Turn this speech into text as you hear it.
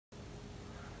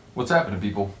What's happening,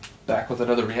 people? Back with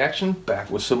another reaction, back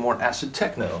with some more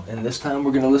acid-techno, and this time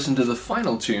we're going to listen to the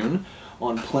final tune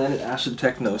on Planet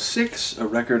Acid-Techno 6, a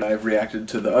record I've reacted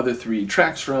to the other 3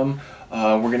 tracks from.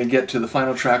 We're going to get to the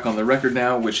final track on the record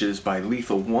now, which is by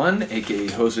Lethal One, aka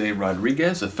Jose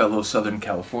Rodriguez, a fellow Southern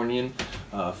Californian,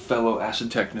 fellow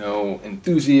acid-techno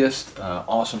enthusiast,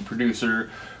 awesome producer,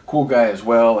 cool guy as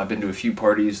well. I've been to a few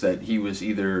parties that he was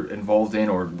either involved in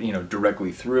or,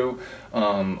 directly through.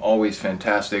 Always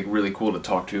fantastic, really cool to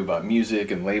talk to about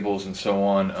music and labels and so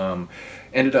on.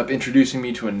 Ended up introducing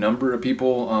me to a number of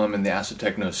people in the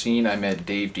acid-techno scene. I met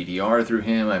Dave DDR through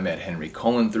him. I met Henry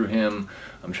Cullen through him.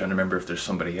 I'm trying to remember if there's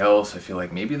somebody else. I feel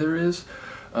like maybe there is.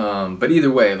 But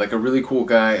either way, like a really cool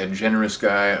guy, a generous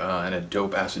guy, and a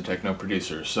dope acid-techno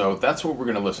producer. So that's what we're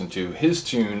going to listen to. His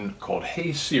tune called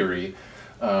Hey Siri,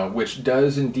 which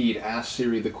does indeed ask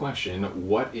Siri the question,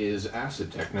 what is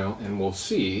acid-techno? And we'll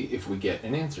see if we get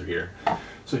an answer here.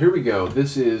 So here we go.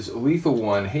 This is Lethal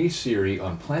One, Hey Siri,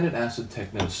 on Planet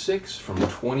Acid-Techno 6 from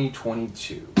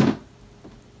 2022.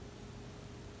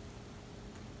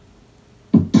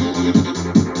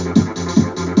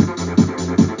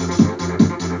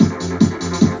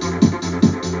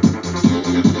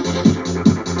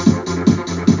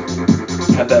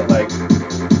 Had that like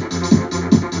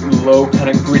low kind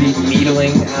of gritty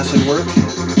needling acid work.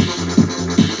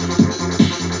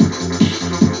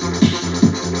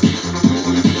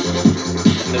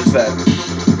 And there's that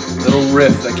little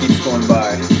riff that keeps going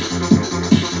by.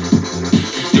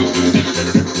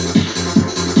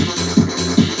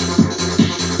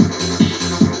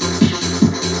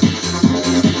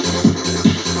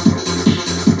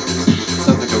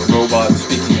 Sounds like a robot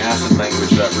speaking acid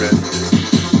language, that riff.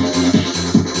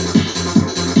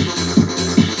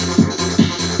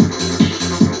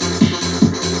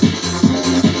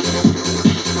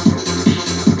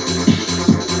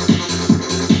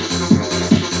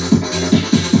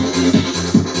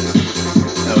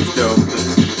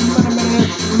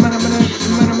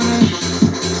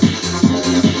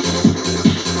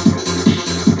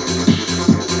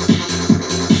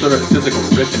 Sort of feels like a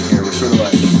riff in here. We're sort of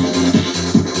like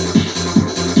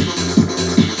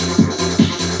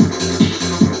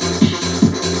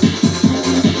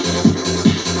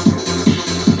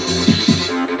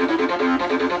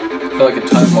I feel like a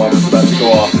time bomb is about to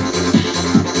go off.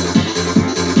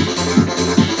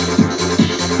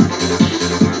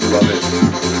 Love it.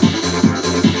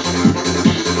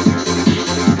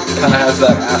 Kind of has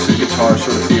that acid guitar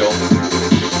sort of feel.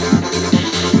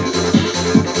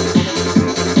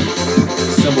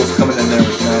 Cymbals coming in there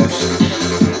was nice.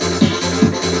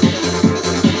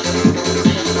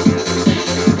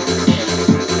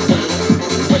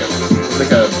 It's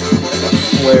like a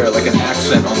flare, like an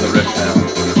accent on the riff now.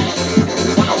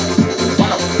 Wow.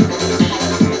 Wow.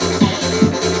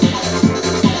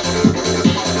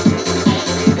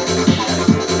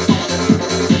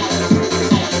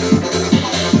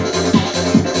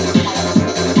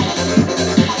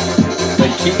 They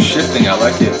keep shifting, I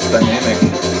like it, it's dynamic.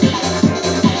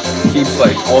 Keeps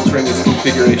like altering its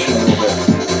configuration a little bit.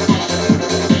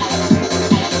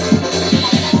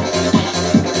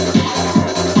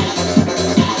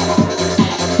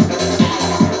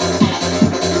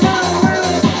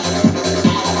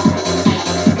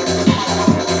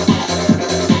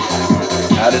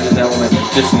 Added an element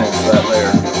of dissonance to that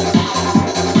layer.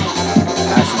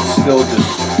 Acid's still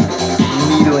just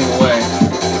needling away.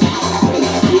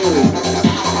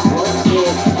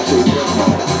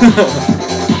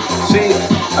 See,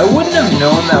 I wouldn't have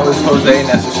known that was Jose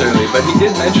necessarily, but he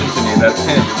did mention to me that's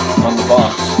him on the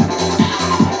box.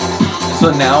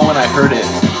 So now when I heard it,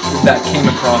 that came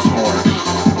across more.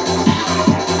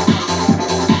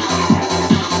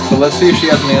 But let's see if she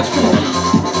has an answer for him.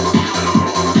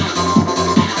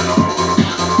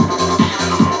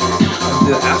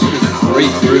 The acid is a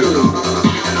great groove.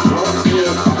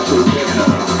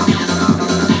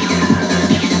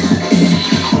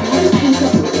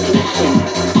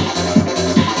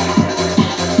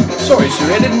 Sorry,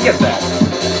 Siri, I didn't get that.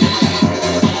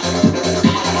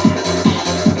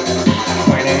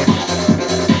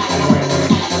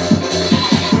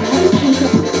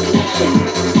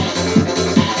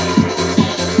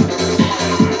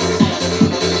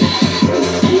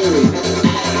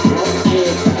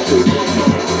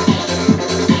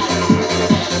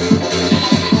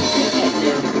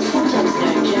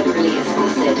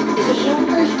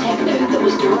 Techno that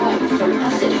was derived from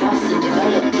acid house and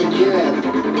developed in Europe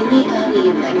in the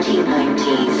early 1990s.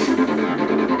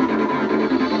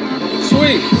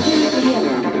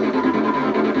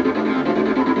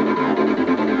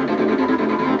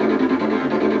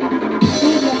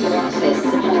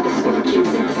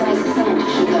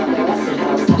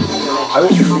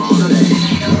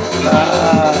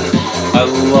 I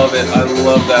love it. I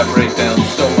love that breakdown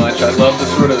so much. I love the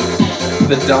sort of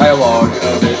the dialogue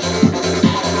of it.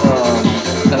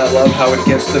 And I love how it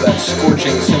gets to that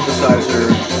scorching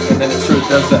synthesizer, and then it sort of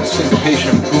does that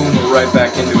syncopation boom, we're right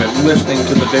back into it, listening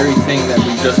to the very thing that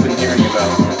we've just been hearing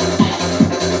about.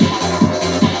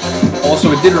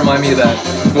 Also, it did remind me of that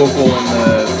vocal in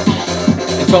the,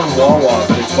 it's on Wah Wah,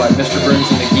 but it's by Mr.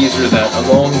 Burns and the Geezer, that a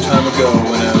long time ago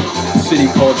in a city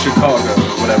called Chicago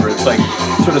or whatever. It's like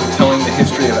sort of telling the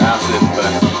history of acid, but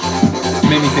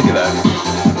it made me think of that.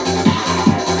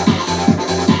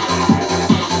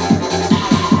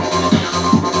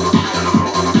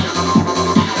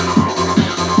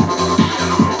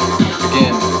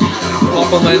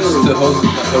 Compliments to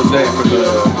Jose for the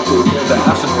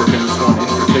acid work in this one in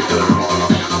particular.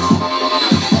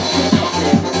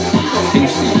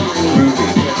 Tasty, groovy.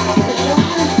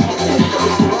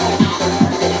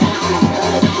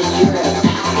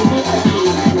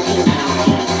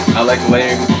 I like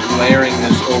layering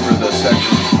this over the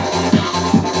section.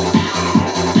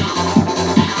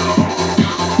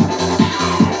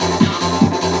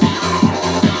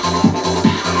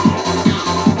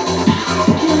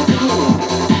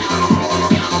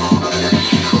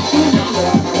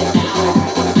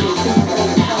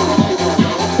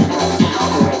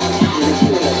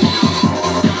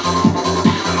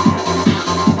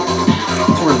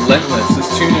 Relentless. This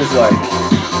tune is like,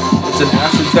 it's an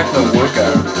acid-techno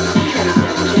workout.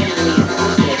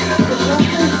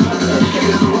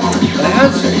 And it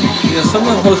has, you know, some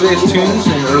of Jose's tunes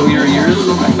in earlier years,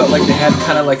 I felt like they had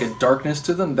kind of like a darkness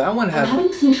to them. That one had...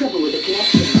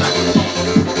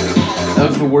 That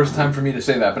was the worst time for me to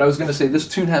say that, but I was going to say this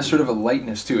tune has sort of a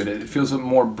lightness to it. It feels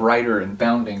more brighter and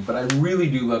bounding, but I really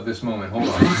do love this moment. Hold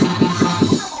on.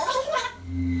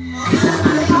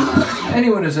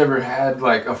 Anyone who's ever had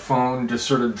like a phone just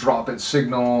sort of drop its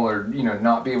signal, or you know,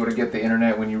 not be able to get the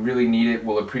internet when you really need it,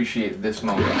 will appreciate this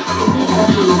moment.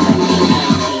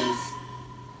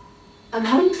 I'm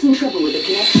having some trouble with the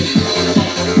connection.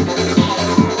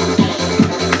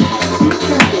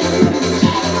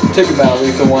 Take a bow,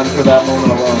 Lethal One, for that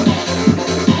moment alone.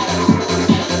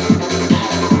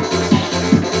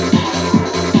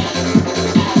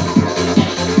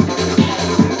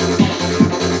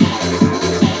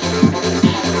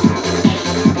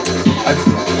 I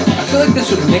feel like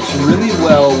this would mix really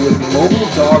well with Mobile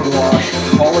Dog Wash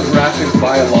Holographic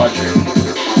Biologic,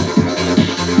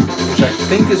 which I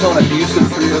think is on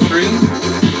Abusive 303.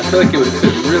 I feel like it would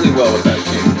fit really well with that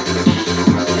tune.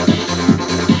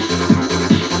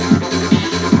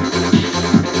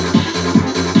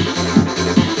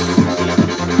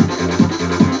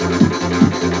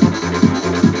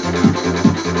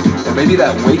 Or maybe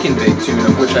that Wake and Bake tune,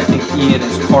 of which I think Ian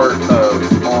is part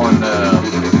of on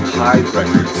Hive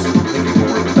Records. I think he can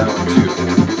work with that one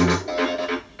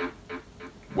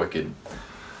too. Wicked.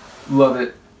 Love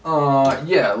it.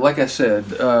 Yeah, like I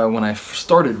said, when I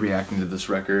started reacting to this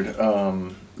record,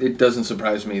 it doesn't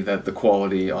surprise me that the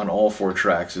quality on all 4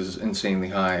 tracks is insanely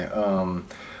high.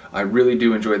 I really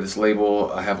do enjoy this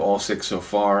label. I have all 6 so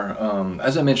far.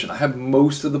 As I mentioned, I have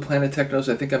most of the Planet Technos.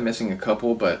 I think I'm missing a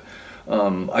couple, but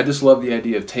I just love the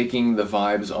idea of taking the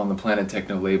vibes on the Planet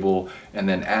Techno label and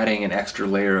then adding an extra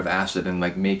layer of acid and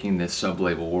like making this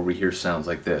sub-label where we hear sounds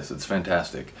like this. It's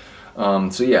fantastic.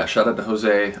 So yeah, shout out to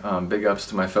Jose, big ups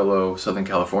to my fellow Southern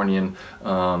Californian,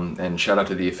 and shout out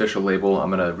to the official label.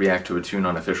 I'm going to react to a tune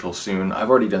on official soon. I've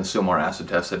already done Silmar Acid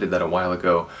Test. I did that a while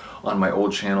ago on my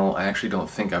old channel. I actually don't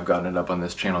think I've gotten it up on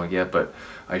this channel yet, but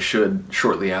I should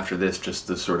shortly after this, just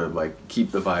to sort of like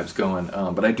keep the vibes going.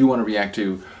 But I do want to react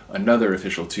to another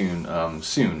official tune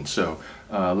soon, so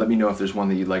let me know if there's one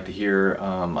that you'd like to hear.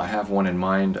 I have one in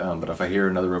mind, but if I hear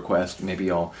another request, maybe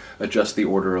I'll adjust the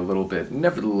order a little bit.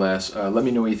 Nevertheless, let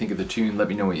me know what you think of the tune, let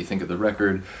me know what you think of the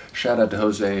record. Shout out to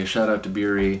Jose, shout out to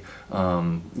Beery,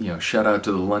 you know, shout out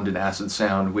to the London acid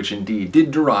sound, which indeed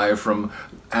did derive from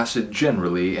acid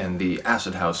generally and the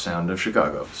acid house sound of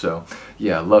Chicago. So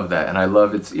yeah, love that, and I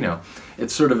love it's, you know,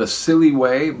 it's sort of a silly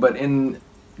way, but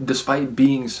despite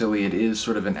being silly, it is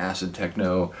sort of an acid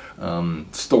techno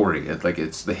story.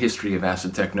 It's the history of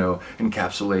acid techno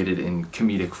encapsulated in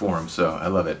comedic form, so I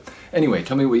love it. Anyway,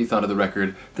 tell me what you thought of the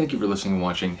record. Thank you for listening and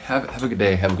watching. Have a good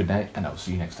day, have a good night, and I will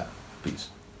see you next time. Peace.